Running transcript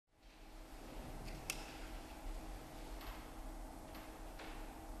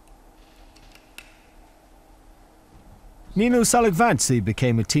Nino Salukvadze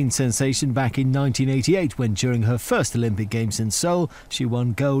became a teen sensation back in 1988 when, during her first Olympic Games in Seoul, she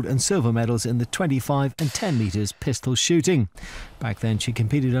won gold and silver medals in the 25 and 10 metres pistol shooting. Back then she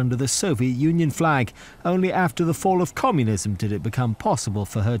competed under the Soviet Union flag. Only after the fall of communism did it become possible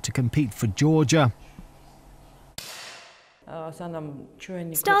for her to compete for Georgia.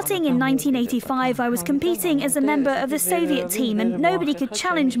 Starting in 1985, I was competing as a member of the Soviet team, and nobody could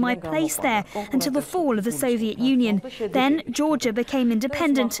challenge my place there until the fall of the Soviet Union. Then Georgia became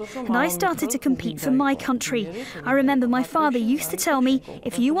independent and I started to compete for my country. I remember my father used to tell me,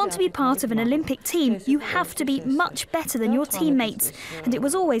 if you want to be part of an Olympic team, you have to be much better than your teammates. And it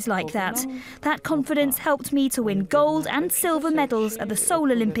was always like that. That confidence helped me to win gold and silver medals at the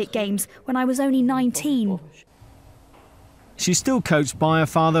Seoul Olympic Games when I was only 19. She's still coached by her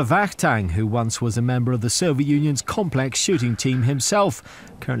father Vakhtang, who once was a member of the Soviet Union's complex shooting team himself.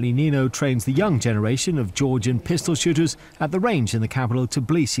 Currently, Nino trains the young generation of Georgian pistol shooters at the range in the capital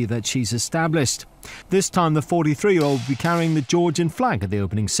Tbilisi that she's established. This time the 43-year-old will be carrying the Georgian flag at the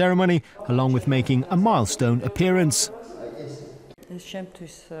opening ceremony, along with making a milestone appearance.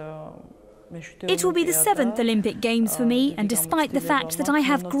 It will be the 7th Olympic Games for me, and despite the fact that I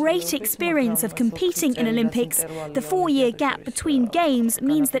have great experience of competing in Olympics, the 4-year gap between games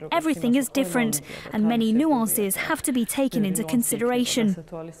means that everything is different and many nuances have to be taken into consideration.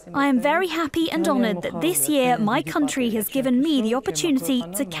 I am very happy and honoured that this year my country has given me the opportunity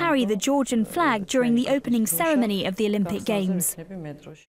to carry the Georgian flag during the opening ceremony of the Olympic Games.